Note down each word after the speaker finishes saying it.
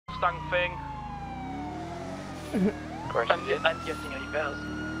Mustang thing. I'm guessing reverse.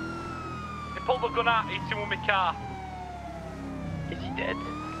 He pulled the gun out, hit him with my car. Is he dead?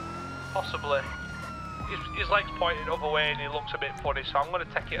 Possibly. His leg's pointed the other way and he looks a bit funny, so I'm going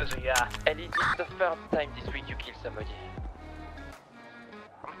to take it as a yeah. Ellie, it's the third time this week you kill somebody.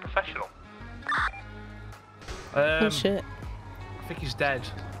 I'm a professional. Oh shit. I think he's dead.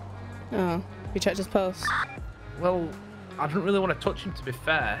 Oh, you checked his pulse? Well, I didn't really want to touch him, to be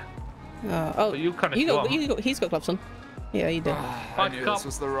fair. Oh, but you kind of he's got gloves on. Yeah, you do. I knew this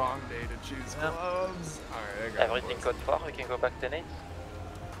was the wrong day to choose gloves. Alright, I got Everything code 4, we can go back 10-8.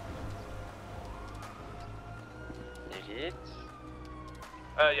 Delete.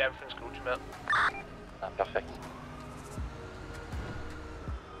 Yeah, everything's good, mate. Ah, perfect.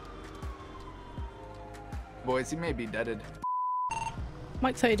 Boys, he may be deaded.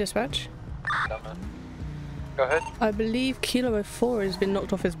 Mike 30 dispatch. Go ahead. I believe Kilo 04 has been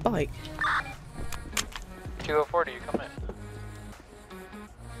knocked off his bike. Kilo 4, do you come in?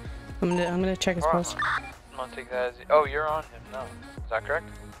 I'm gonna check his pulse. I'm gonna take that as... Oh, you're on him now. Is that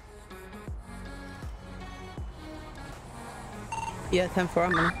correct? Yeah, 10-4,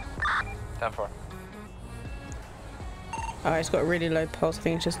 I'm gonna. 10-4. Alright, it's got a really low pulse. I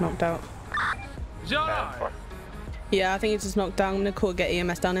think it's just knocked out. 10-4. Yeah, I think it's just knocked down. I'm gonna call get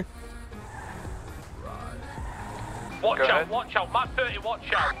EMS down here. Watch out, watch out. Matt 30,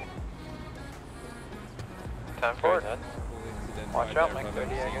 watch out. 10-4. Watch out, Mike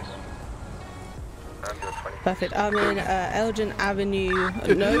 30, I guess. Perfect. I'm in Elgin Avenue.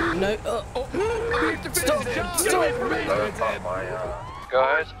 No. Stop! Go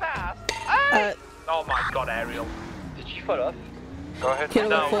ahead. Oh my god, Ariel. Did she fall off? Go ahead.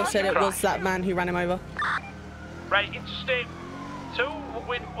 Kilo 04 said it was that man who ran him over. Right, Interstate 2, we're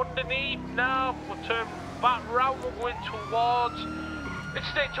going underneath now. We'll turn back round, we're going towards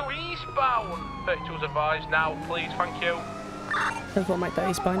Interstate 2 eastbound. 32 is advised now, please, thank you. 10-4, Mike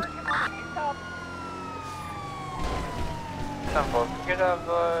 30 spined. 10-4. We could have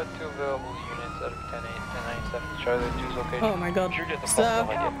 2 available units out of 10-8, 10-9, 7 Charlie 2's location. Oh my god. Sir.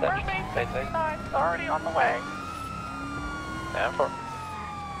 It's already on the way. 10-4.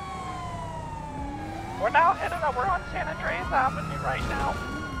 We're now headed up. We're on San Andreas Avenue right now.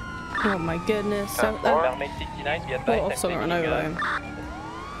 Oh my goodness. So that makes 69. Be advised. I'm run over him.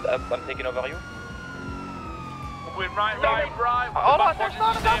 I'm taking over you. We're right. Hold on, there's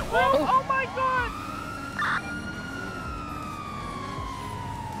not enough room. Oh my god.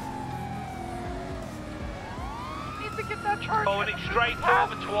 Need to get that charge. Going straight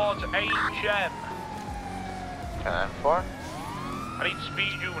over towards HM. 10-4. I need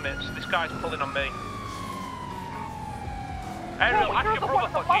speed units. This guy's pulling on me. Ariel, ask your brother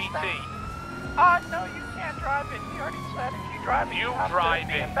for GT. No, you can't drive it. He already said if you drive it, You drive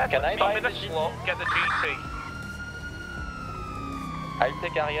it. Can I Stop in the slot, get the GT. I'll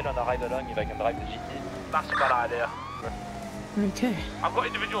take Ariel on a ride along if I can drive the GT. That's a bad idea. Okay. I've got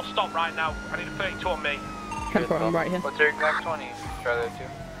individual stop right now. I need a 32 on me. 10-4, I'm right here. What's your exact 20? Try that too.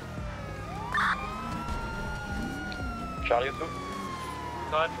 Charlie 2.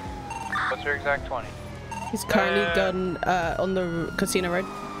 Go ahead. What's your exact 20? He's currently done on the casino road.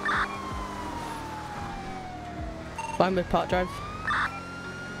 Fine with Park Drive.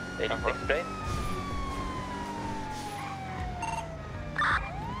 86 plane.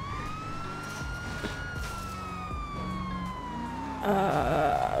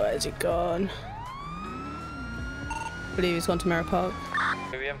 Where's he gone? I believe he's gone to Mirror Park.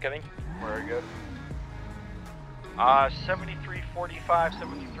 Maybe I'm coming. Very good. 7345,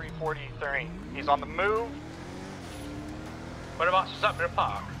 7343. He's on the move. Whereabouts is that, Mirror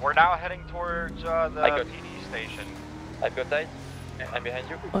Park? We're now heading towards the PD station. I've got eyes. I'm behind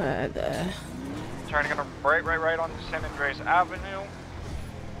you. There. Turning on a right onto San Andreas Avenue.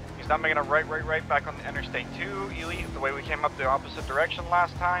 He's now making a right back on the Interstate 2, Ely, the way we came up the opposite direction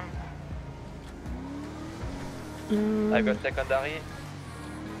last time. I've got secondary.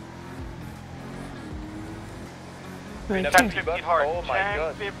 Okay. 1050 hard. Oh my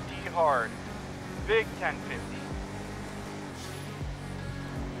god. 1050 hard. Big 1050.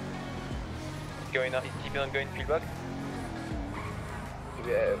 It's going on. It's keeping on going field back.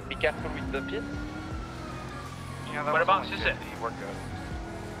 Be careful with the pit. Yeah, that Whereabouts was is only it? 50. We're good.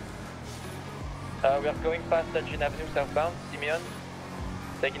 We are going past Elgin Avenue southbound, Simeon.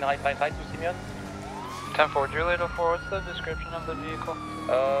 Taking right to Simeon. 10-4, Juliet 04, what's the description of the vehicle?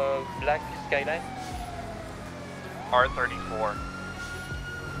 Black Skyline. R34.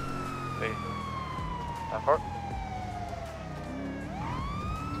 Wait. 10-4.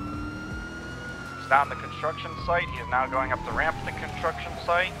 He's down the construction site. He is now going up the ramp to the construction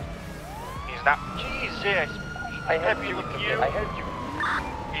site. He's not. Jesus! I helped Heavy you. Lepew. I helped you.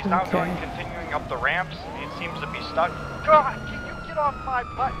 He's now going, continuing up the ramps. He seems to be stuck. God, can you get off my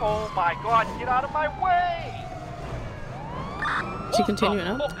butt? Oh my God, get out of my way! Is he continuing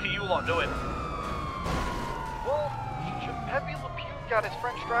up? What the fuck are you lot doing? Well, Heavy Lepew got his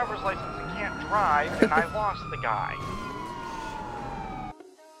French driver's license and can't drive, and I lost the guy.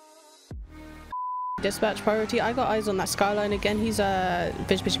 Dispatch priority. I got eyes on that Skyline again. He's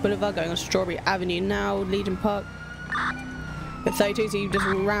Fish Boulevard going on Strawberry Avenue now, Legion Park. At 32, he just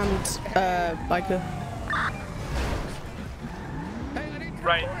rammed biker.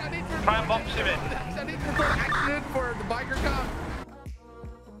 Right, try and box him in. I need to report accident for the biker cop.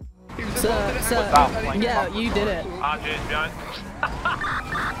 He was Sir, involved in sir, accident. yeah, you did it. RJ's behind.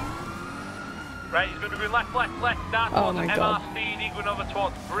 Right, he's going to be left, down Oh towards my God. MRCD, going over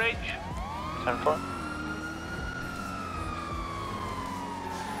towards the bridge. 10-4.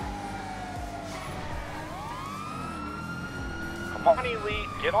 Come on, Elite,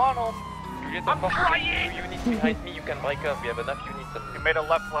 get on him. I'm trying! Units behind me, you can break up. We have enough units. He made a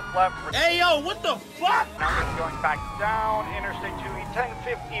left. Hey, yo, what the fuck? Now he's going back down, Interstate 2, he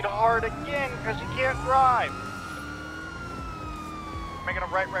 10-50'd hard again, because he can't drive. Making a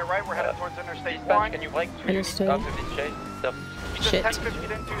right, we're headed towards Interstate 1. Dispatch, can you break 2 units Interstate. after this chase? Stop. He just Shit.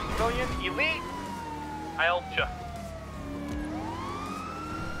 10-50'd into a civilian, Elite. I helped you.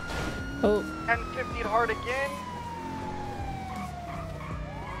 Oh, 10-50'd hard again.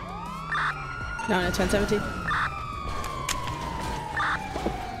 no, 1070.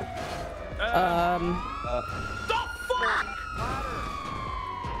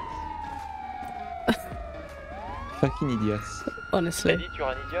 Fucking idiots. Honestly. Edit, you're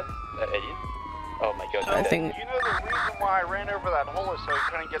an idiot? Edit? Oh my God. I think. You know the reason why I ran over that hole is so he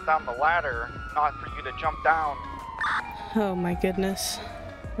couldn't get down the ladder, not for you to jump down. Oh my goodness.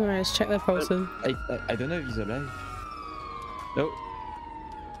 Alright, let's check their pulses. I don't know if he's alive. No.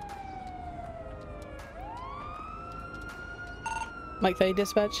 Mike 30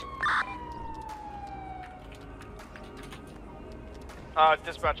 dispatch.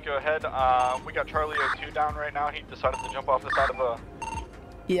 Dispatch, go ahead. We got Charlie 02 down right now. He decided to jump off the side of a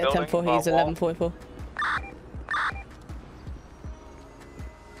Yeah, building, 10-4, he's wall. 11-44.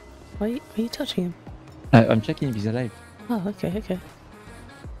 Why are you touching him? I'm checking if he's alive. Oh, okay.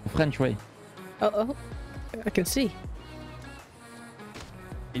 The French way. Oh, I can see.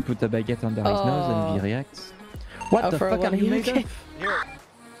 He put a baguette under his nose and he reacts. What the for a fuck while, are you you made okay? of? Here.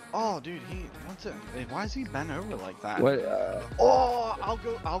 Oh, dude, why is he bent over like that? Well, Oh,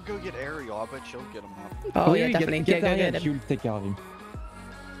 I'll go get Ariel. I bet she'll get him up. Oh, yeah, definitely. Get Go Ariel, get him. she'll take care of him.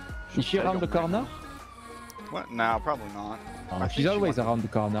 Is she around the corner? What? No, probably not. I She's think she always went- around the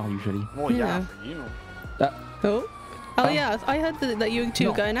corner usually. Well, yeah, Yeah. for you. Oh, yeah, I heard that you two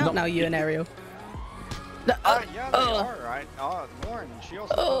are going out now, you and Ariel. Yeah, they are, right? Lauren, she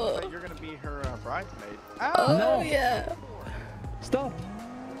also told us that you're gonna be her bridesmaid. Oh, No. yeah. Stop!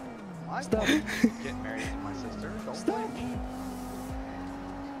 I Stop. get married to my sister. Don't Stop. blame me.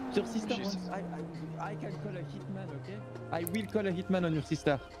 Your sister She's- wants... I can call a hitman, okay? I will call a hitman on your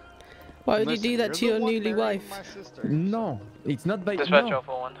sister. Why would you Listen, do that to you're your the one newly marrying wife? my sister, No, it's not by... Dispatch no,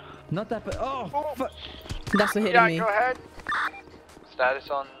 Alpha 1. not that... Oh, fuck! That's the hitting Yeah, me. go ahead. Status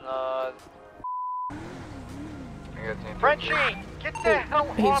on, Frenchie, get the hell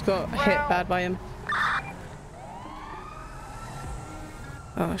He's off got the hit ground. bad by him.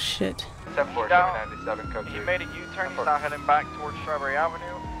 Oh, shit. 10-4, Down. 797, code He 3. made a U-turn. He's now heading back towards Strawberry Avenue.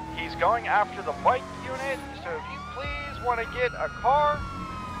 He's going after the bike unit. So if you please want to get a car,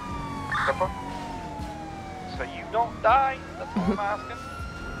 so you don't die. That's all I'm asking.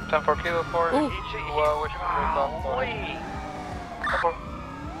 10-4, Kilo 4. Ooh. Which Golly.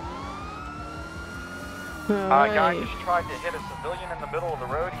 Guy Alright. just tried to hit a civilian in the middle of the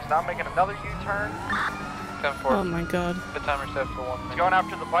road. He's now making another U-turn. 10-4. Oh my god. The timer set for 1 He's minute. going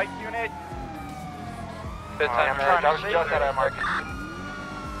after the bike unit. The timer trying to just save got her. that mark.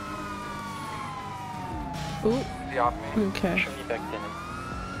 Ooh, The off me. okay. Should be back in.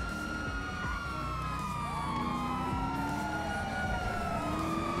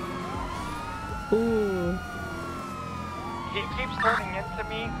 Ooh. He keeps turning into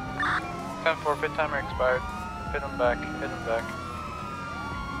me. 10-4, pit timer expired. Hit him back,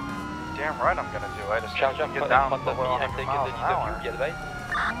 Damn right I'm gonna do. I just Charge have up to in get down front of me, below I'm 100 taking miles the an hour. DW, get right?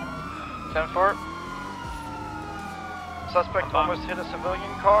 10-4. Suspect I'm almost hit a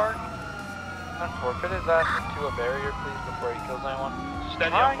civilian car. 10-4, pit his ass into a barrier, please, before he kills anyone.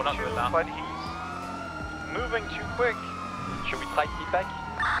 Steady up, Trying we're not to, doing that. but he's moving too quick. Should we try feedback?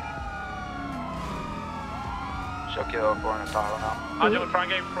 Show Kilo 4 in a Tahoe now. I'm going to try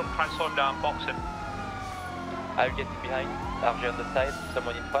and get in front, try and slow him down, box him. I'll get behind. RG on the side,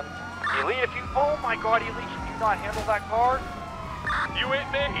 someone in front. Elite, if you... Oh my god, Elite, can you not handle that car? You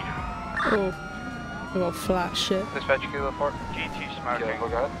hit me! Oh. I got flat shit. Dispatch Kilo 4. GT smoking. Kilo 4,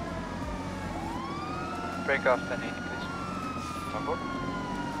 go ahead. Break off 1080, please. On board.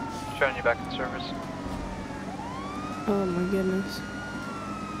 Showing you back in service. Oh my goodness.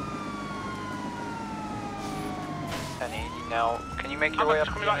 1080 now. Can you make your way up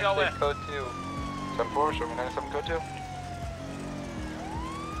to Interstate Code 2? 10-4, show me 97 Code 2.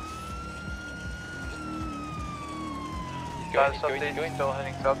 Status update, still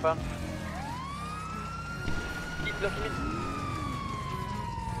heading southbound. Keep looking in.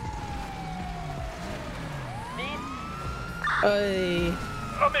 Hey.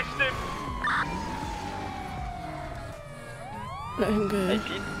 I missed him! Let him go.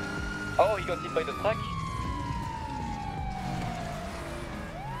 Oh, he got hit by the truck.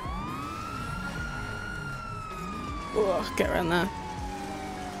 Oh, get around there.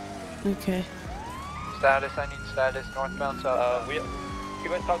 Okay. Status, I need status, northbound, southbound. We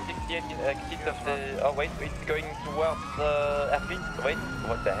went route 68 in exit of the... Oh wait, it's going towards RP. Wait,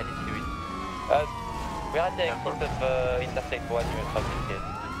 what the hell is he doing? We're at the exit of Interstate 1, you went route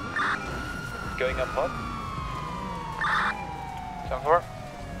 68. Going up road. 10-4.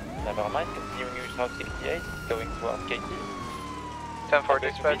 Never mind, continuing with route 68, going towards KT. 10-4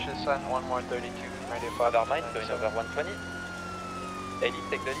 dispatch is sent, one more 32 from radio 5. Never mind, going over 120. Elite,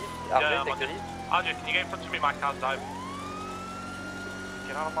 take the lead. RP, take the lead. Andrew, can you get in front of me? My car's dive.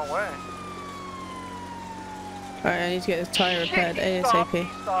 Get out of my way. Alright, I need to get this tyre repaired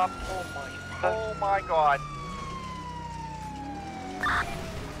ASAP. Stop. Oh my god.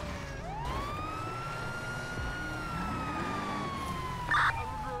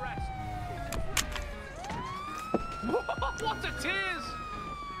 What a tears!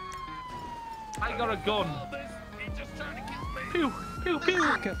 I got a gun. Pew, pew, pew.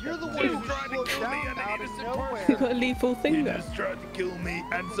 You're the one who slowed down out of nowhere. You got a lethal thing He there. just tried to kill me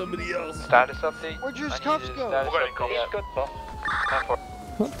and somebody else. Status update. Where'd your cuffs go? Status We're going update.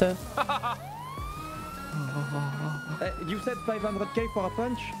 What the? You said 500k for a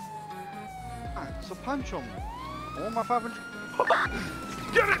punch? So punch him. I want my 500.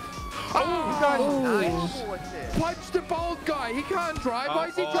 Get it! You guys are Oh. horrible at this. Punch the bald guy. He can't drive. Why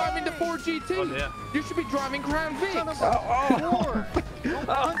is he driving the 4GT? Oh dear. You should be driving Crown Vic. Son of a whore. Don't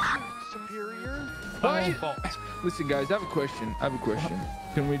punch you, superior. Why? Oh, Listen, guys, I have a question.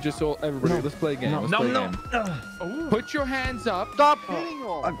 Can we just all, everybody, let's play a game. Let's play a game. Put your hands up. Stop hitting him.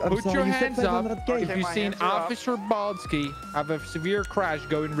 I'm Put sorry, your you said hands up 500k. if Okay, you've my seen hands are up. Officer Baldsky have a severe crash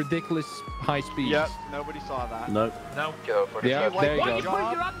going ridiculous high speeds. Yep, nobody saw that. No. no. Go for Yeah, Like there you Why go. you put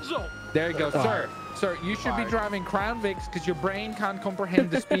your hands up? There you go, sir. Sir, you should be Fine. driving Crown Vics because your brain can't comprehend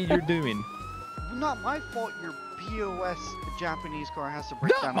the speed you're doing. Not my fault your POS Japanese car has to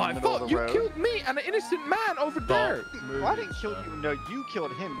break Not down my in the middle fault. of the You road. killed me and an innocent man over there. Well, I didn't kill you. No, you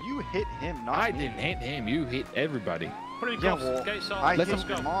killed him. You hit him, not I me. didn't hit him. You hit everybody. Put it in Yeah, cuffs. well, Get it sorted. I Let's hit Let's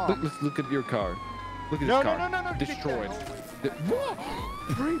your go. mom. Let's look at your car. Look at No, this no, car. no, no, no. Destroyed. Whoa!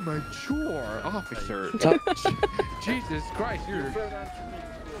 Premature officer. Jesus Christ, you're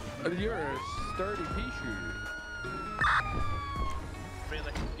a sturdy pea shooter.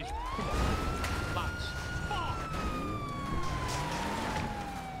 Really? Lads.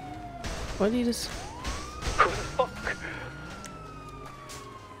 Why do you just... Oh,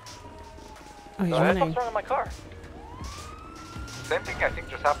 he's running. What's wrong with my car? Same thing I think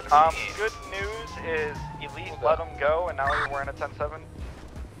just happened to me. Good news is Elite let him go, and now you're wearing a 10-7.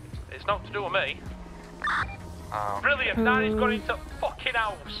 It's not to do with me. Brilliant. Now he's got into fucking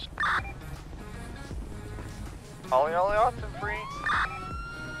house. Ollie, Austin free.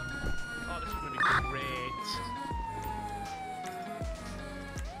 Oh, this is going to be great.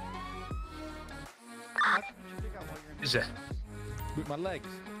 Is it? With my legs.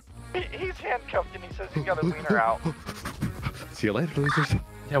 He's handcuffed and he says he's got a wiener out. See you later, losers.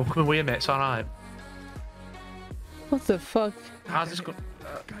 Yeah, we're coming with you, mate. It's alright. What the fuck? How's this going?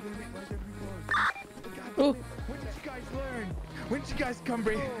 Oh, When did you guys learn? When did you guys come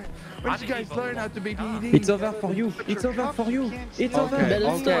bring? When did you guys learn how to be PD? It's over for you. It's over for you. It's over. Okay, Better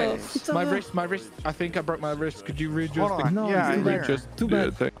okay. stuff. It's My over. wrist. I think I broke my wrist. Could you readjust Hold on. No, Yeah, it's here. Just Too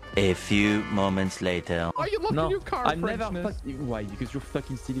bad. A few moments later. Why are you looking No, your car, I never Frenchness? Why? Because you're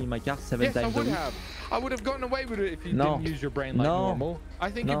fucking stealing my car 7 Yes, I times a would week. have. I would have gotten away with it if you No. didn't use your brain like No. normal. I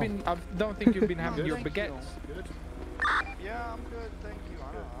think No. you've been. I don't think you've been having your Thank you. baguettes. Yeah, I'm good. Thank you.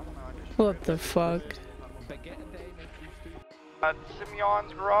 I don't know. I just what the fuck? Baguette day makes you stupid.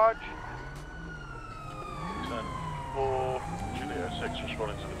 Simeon's garage. 4, Juliet 6,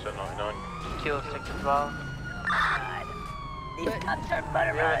 responding to the 1099. Kilo 6 as well. These nuts are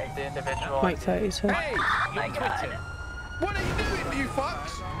butterized. The individual. Mike 30, so. Hey! Oh my god. What are you doing, you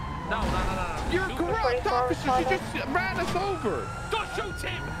fucks? No. You're corrupt officers, you just ran us over! Don't shoot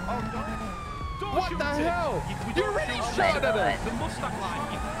him! What the hell? You already shot at us! The Mustang line.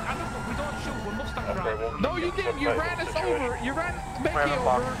 I know, we don't shoot, we're Mustang driving. No, you didn't. You ran us over. You ran Becky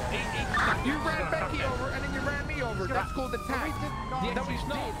over. You ran Becky over, and then you ran me over. That's called attack. Yes, no, it's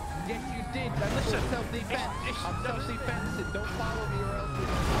not. Yes, you did. That's called self-defense. I'm self-defensive. Don't follow me or else.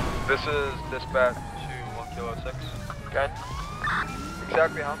 This is dispatch to 1 Kilo 6. Good.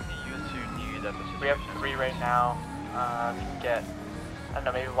 Exactly how many units do you need at this? We have 3 right now. We can get, I don't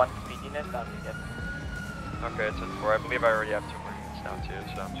know, maybe 1 speediness. That would be good. Okay, it's at 4. I believe I already have 2 more units now too,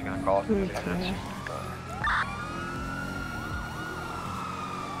 so I'm just gonna call it for 6 minutes.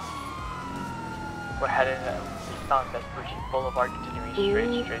 We're headed east on Vespucci Boulevard,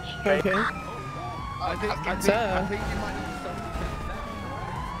 continuing straight. Okay. I think you might need some.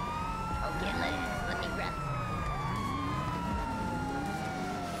 Okay, let me grab.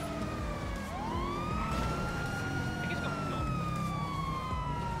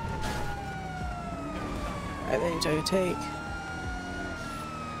 I think overtake.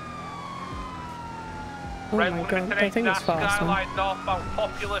 Oh Red my one god, I think it's fast. Skyline northbound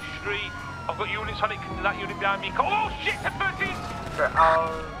Popular Street. I've got units on it. Can that unit behind me? Oh shit! 13. Sure,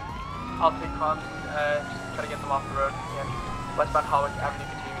 I'll take comms. Just try to get them off the road. Yeah. Westbound Holwick Avenue,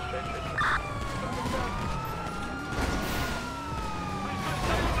 continuing straight.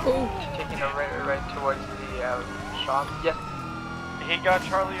 Oh. Taking a right towards the shop. Yes. He got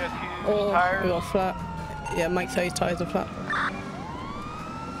Charlie a few tires. We got flat. Yeah, Mike 30's tires are flat.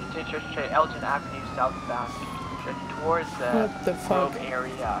 Continue straight, Elgin Avenue southbound. Straight towards the Grove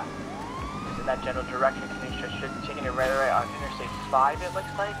area. Just in that general direction. Continue straight, taking it right on Interstate 5. It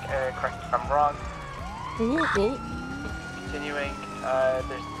looks like. Correct me if I'm wrong. Ooh. Continuing.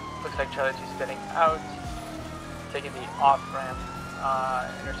 There's looks like Charlie 2 spinning out. Taking the off ramp.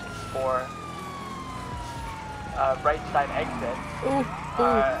 Interstate 4. Right side exit.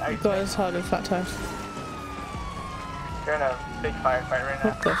 You got his hard with flat tires. You're in a big firefight right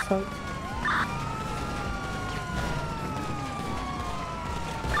now. What the fuck?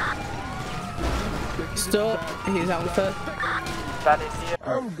 Stop. He's out first.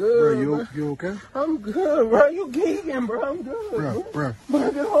 I'm good. Bro, you okay? I'm good, bro. You geeking, bro. I'm good. Bro.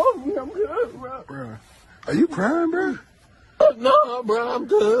 Bro, get hold of me. I'm good, bro. Bro. Are you crying, bro? No, bro. I'm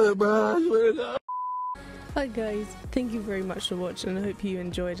good, bro. I swear to God. Hi guys, thank you very much for watching. I hope you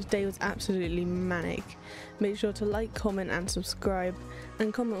enjoyed. Today was absolutely manic. Make sure to like, comment and subscribe,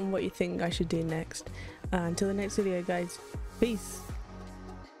 and comment on what you think I should do next. Until the next video guys, peace.